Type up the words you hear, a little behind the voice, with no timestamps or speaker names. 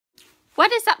What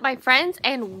is up, my friends,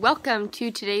 and welcome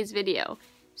to today's video.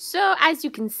 So as you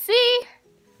can see,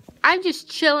 I'm just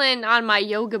chilling on my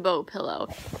yoga bow pillow.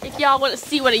 If y'all want to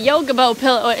see what a yoga bow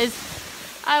pillow is,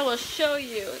 I will show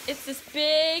you. It's this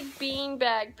big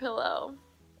beanbag pillow.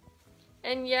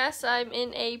 And yes, I'm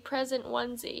in a present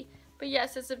onesie. But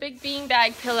yes, it's a big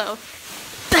beanbag pillow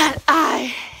that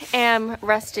I am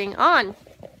resting on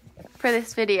for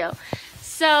this video.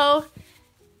 So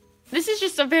this is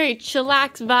just a very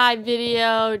chillax vibe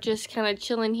video, just kind of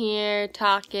chilling here,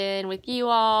 talking with you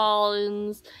all.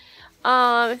 And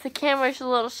if the camera's a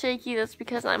little shaky, that's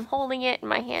because I'm holding it and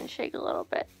my hands shake a little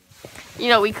bit. You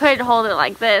know, we could hold it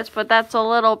like this, but that's a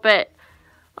little bit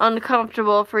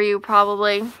uncomfortable for you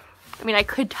probably. I mean, I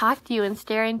could talk to you and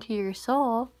stare into your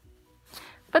soul,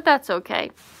 but that's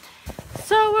okay.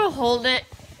 So we'll hold it.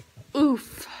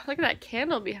 Oof, look at that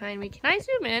candle behind me. Can I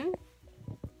zoom in?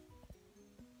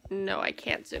 No, I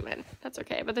can't zoom in. That's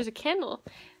okay, but there's a candle.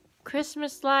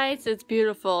 Christmas lights, it's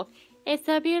beautiful. It's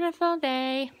a beautiful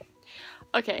day.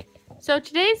 Okay, so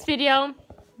today's video,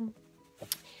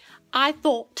 I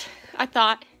thought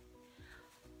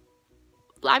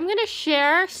I'm gonna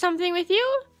share something with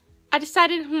you. I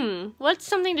decided, what's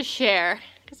something to share?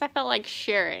 Because I felt like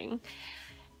sharing.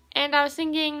 And I was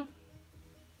thinking,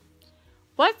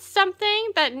 what's something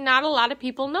that not a lot of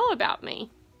people know about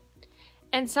me?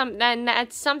 And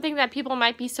that's something that people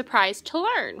might be surprised to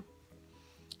learn.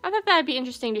 I thought that would be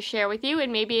interesting to share with you,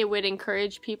 and maybe it would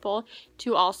encourage people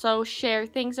to also share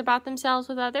things about themselves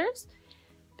with others.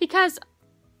 Because,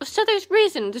 so there's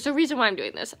a reason why I'm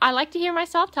doing this. I like to hear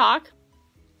myself talk,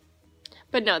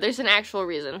 but no, there's an actual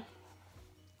reason.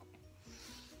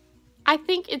 I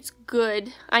think it's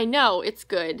good, I know it's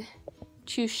good,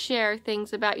 to share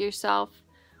things about yourself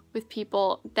with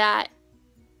people that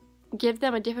give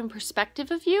them a different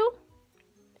perspective of you.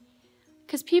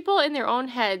 Because people in their own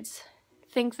heads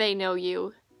think they know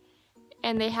you,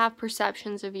 and they have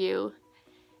perceptions of you.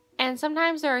 And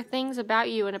sometimes there are things about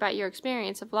you and about your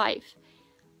experience of life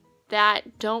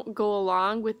that don't go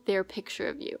along with their picture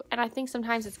of you. And I think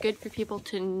sometimes it's good for people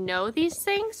to know these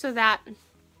things so that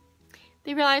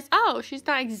they realize, oh, she's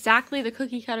not exactly the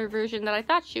cookie cutter version that I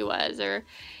thought she was, or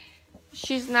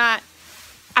she's not,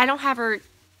 I don't have her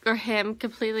or him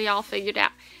completely all figured out.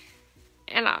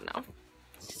 And I don't know.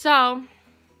 So,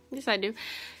 yes I do.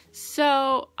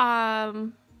 So,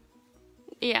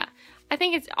 yeah. I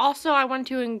think it's also, I want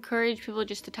to encourage people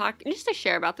just to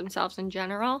share about themselves in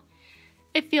general.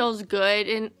 It feels good,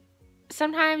 and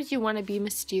sometimes you want to be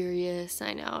mysterious,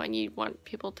 I know, and you want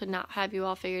people to not have you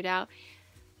all figured out.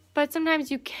 But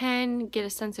sometimes you can get a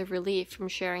sense of relief from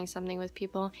sharing something with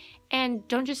people. And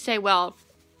don't just say, well,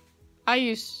 I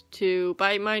used to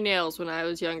bite my nails when I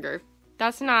was younger.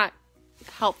 That's not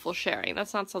helpful sharing.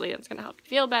 That's not something that's going to help you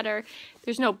feel better.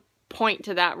 There's no point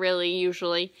to that really,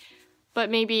 usually.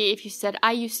 But maybe if you said,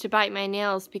 I used to bite my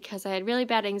nails because I had really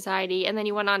bad anxiety, and then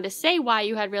you went on to say why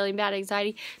you had really bad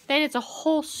anxiety, then it's a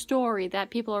whole story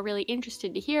that people are really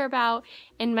interested to hear about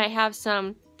and might have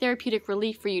some therapeutic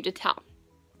relief for you to tell.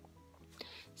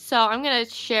 So I'm going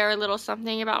to share a little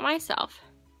something about myself.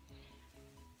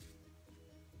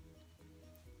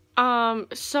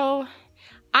 So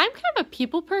I'm kind of a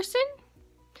people person.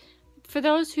 For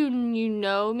those who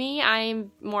know me,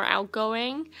 I'm more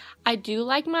outgoing. I do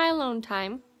like my alone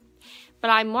time, but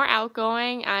I'm more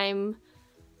outgoing. I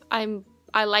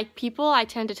like people. I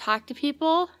tend to talk to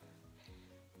people.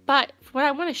 But what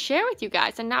I want to share with you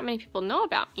guys, and not many people know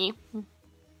about me,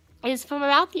 is from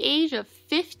about the age of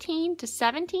 15 to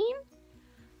 17,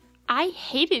 I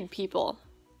hated people.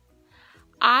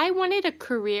 I wanted a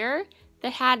career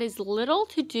that had as little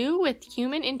to do with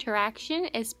human interaction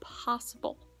as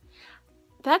possible.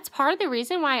 That's part of the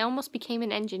reason why I almost became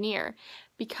an engineer,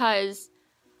 because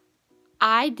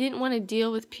I didn't want to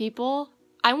deal with people.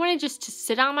 I wanted just to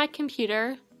sit on my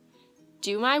computer,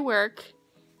 do my work,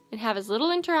 and have as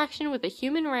little interaction with the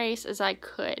human race as I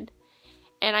could.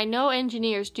 And I know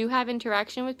engineers do have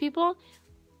interaction with people,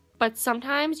 but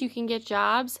sometimes you can get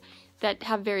jobs that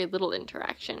have very little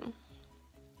interaction.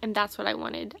 And that's what I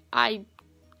wanted. I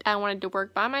wanted to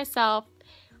work by myself.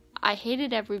 I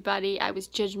hated everybody. I was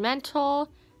judgmental,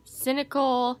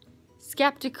 cynical,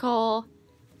 skeptical.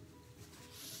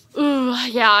 Ooh,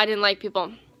 yeah, I didn't like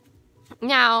people.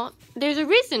 Now, there's a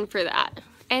reason for that.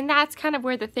 And that's kind of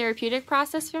where the therapeutic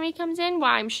process for me comes in,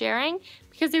 why I'm sharing,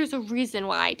 because there's a reason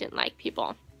why I didn't like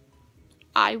people.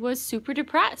 I was super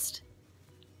depressed.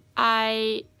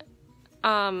 I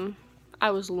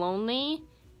was lonely,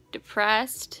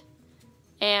 depressed,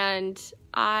 and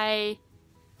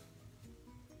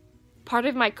part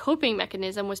of my coping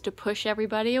mechanism was to push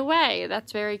everybody away.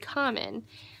 That's very common.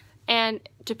 And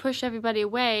to push everybody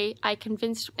away, I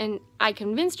convinced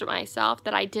myself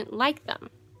that I didn't like them.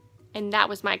 And that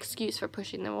was my excuse for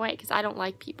pushing them away, because I don't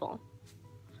like people.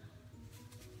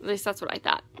 At least that's what I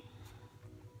thought.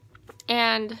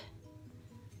 And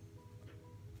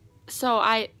so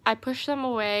I pushed them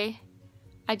away.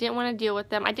 I didn't want to deal with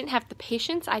them. I didn't have the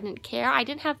patience. I didn't care. I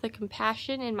didn't have the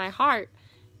compassion in my heart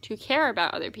to care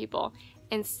about other people.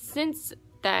 And since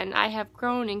then, I have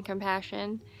grown in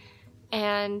compassion.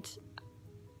 And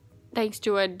thanks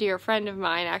to a dear friend of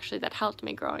mine, actually, that helped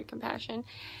me grow in compassion.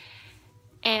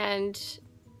 And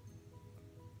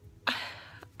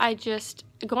I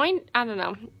don't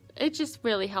know, it just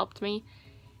really helped me.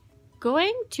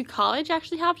 Going to college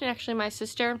actually helped, and actually my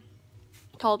sister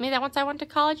told me that once I went to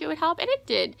college it would help, and it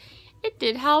did. It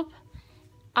did help.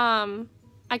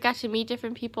 I got to meet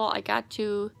different people. I got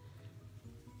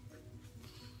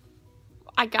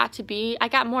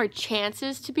more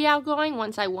chances to be outgoing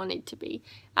once I wanted to be.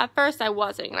 At first I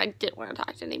wasn't, and I didn't want to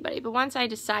talk to anybody, but once I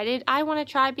decided I want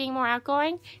to try being more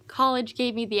outgoing, college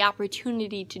gave me the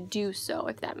opportunity to do so,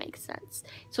 if that makes sense.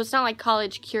 So it's not like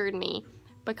college cured me,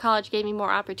 but college gave me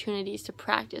more opportunities to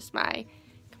practice my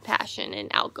compassion and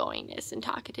outgoingness and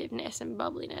talkativeness and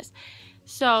bubbliness.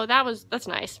 So that's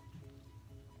nice.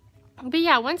 But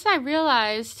yeah, once I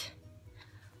realized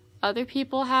other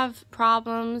people have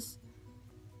problems,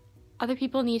 other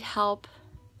people need help,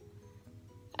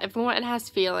 everyone has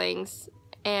feelings,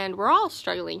 and we're all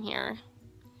struggling here,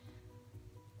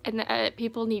 and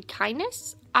people need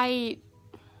kindness, that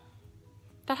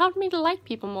helped me to like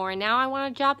people more, and now I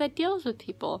want a job that deals with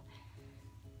people.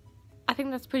 I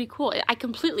think that's pretty cool. I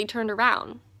completely turned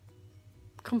around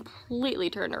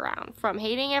from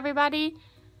hating everybody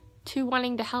to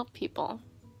wanting to help people.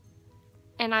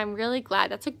 And I'm really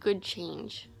glad. That's a good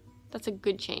change. That's a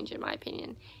good change in my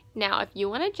opinion. Now, if you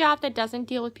want a job that doesn't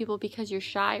deal with people because you're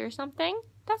shy or something,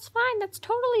 that's fine. That's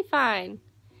totally fine.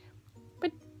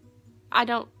 But I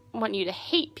don't want you to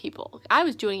hate people. I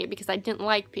was doing it because I didn't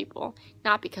like people,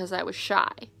 not because I was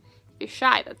shy. If you're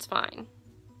shy, that's fine.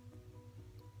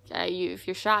 If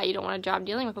you're shy, you don't want a job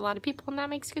dealing with a lot of people, and that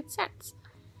makes good sense.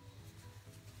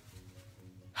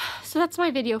 So that's my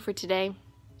video for today.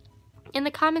 In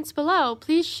the comments below,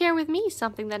 please share with me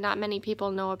something that not many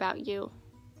people know about you.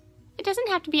 It doesn't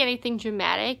have to be anything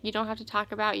dramatic. You don't have to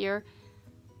talk about your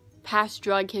past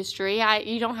drug history.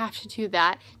 You don't have to do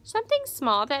that. Something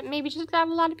small that maybe just not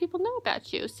a lot of people know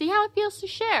about you. See how it feels to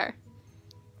share.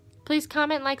 Please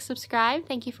comment, like, subscribe.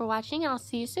 Thank you for watching, and I'll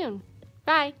see you soon.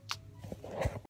 Bye.